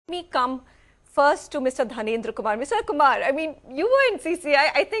me come first to Mr. Dhanendra Kumar. Mr. Kumar, I mean, you were in CCI.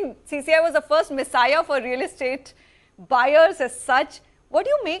 I think CCI was the first messiah for real estate buyers as such. What do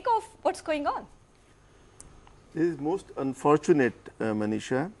you make of what's going on? This is most unfortunate,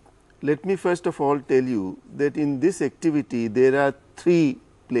 Manisha. Let me first of all tell you that in this activity there are three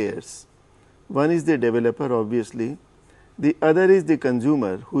players. One is the developer, obviously. The other is the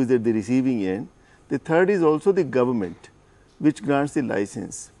consumer, who is at the receiving end. The third is also the government, which grants the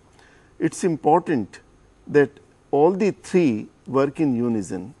license. It's important that all the three work in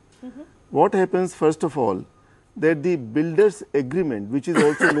unison. What happens first of all, that the builder's agreement, which is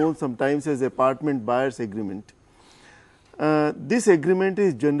also known sometimes as apartment buyer's agreement, this agreement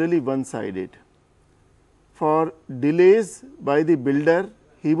is generally one-sided. For delays by the builder,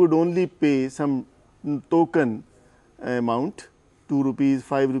 he would only pay some token amount, 2 rupees,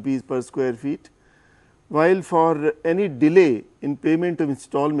 5 rupees per square feet, while for any delay in payment of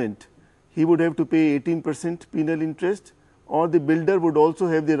installment, he would have to pay 18% penal interest, or the builder would also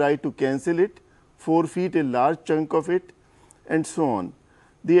have the right to cancel it, forfeit a large chunk of it, and so on.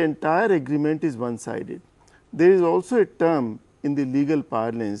 The entire agreement is one-sided. There is also a term in the legal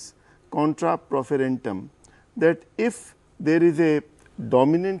parlance, contra proferentum, that if there is a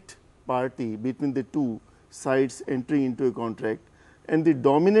dominant party between the two sides entering into a contract, and the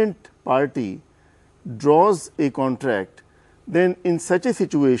dominant party draws a contract, then in such a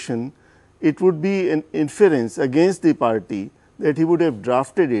situation, it would be an inference against the party that he would have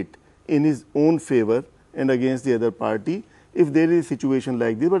drafted it in his own favor and against the other party if there is a situation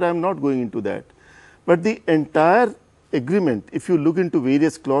like this, but I am not going into that. But the entire agreement, if you look into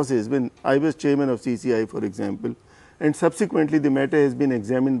various clauses, when I was chairman of CCI, for example, and subsequently the matter has been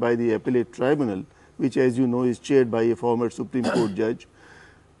examined by the appellate tribunal, which, as you know, is chaired by a former Supreme Court judge,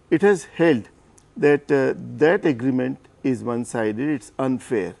 it has held that that agreement is one-sided, it's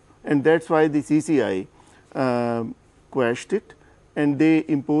unfair, and that's why the CCI quashed it, and they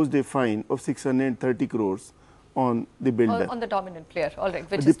imposed a fine of 630 crores on the builder. On the dominant player, all right.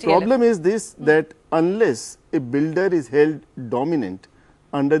 Which the is problem is this, that unless a builder is held dominant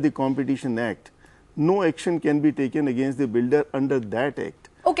under the Competition Act, no action can be taken against the builder under that act.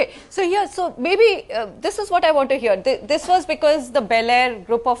 Okay, so here, so maybe this is what I want to hear. This was because the Bel Air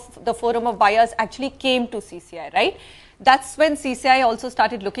group of the Forum of Buyers actually came to CCI, right? That's when CCI also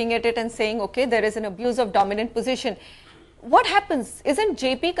started looking at it and saying, okay, there is an abuse of dominant position. What happens? Isn't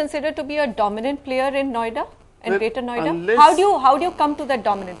JP considered to be a dominant player in Noida and Greater Noida? How do you come to that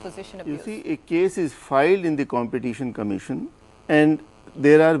dominant position abuse? You see, a case is filed in the Competition Commission, and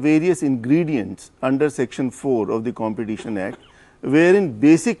there are various ingredients under Section 4 of the Competition Act, wherein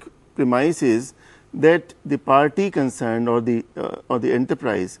basic premise is that the party concerned or the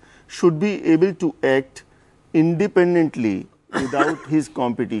enterprise should be able to act independently without his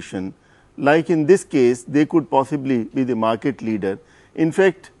competition. Like in this case, they could possibly be the market leader. In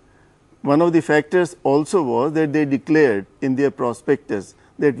fact, one of the factors also was that they declared in their prospectus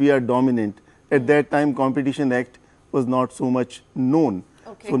that we are dominant. At that time, Competition Act was not so much known.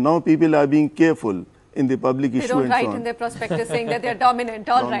 Okay. So now people are being careful in the public issue. They don't write in their prospectus saying that they are dominant.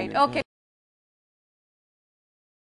 All right. Okay.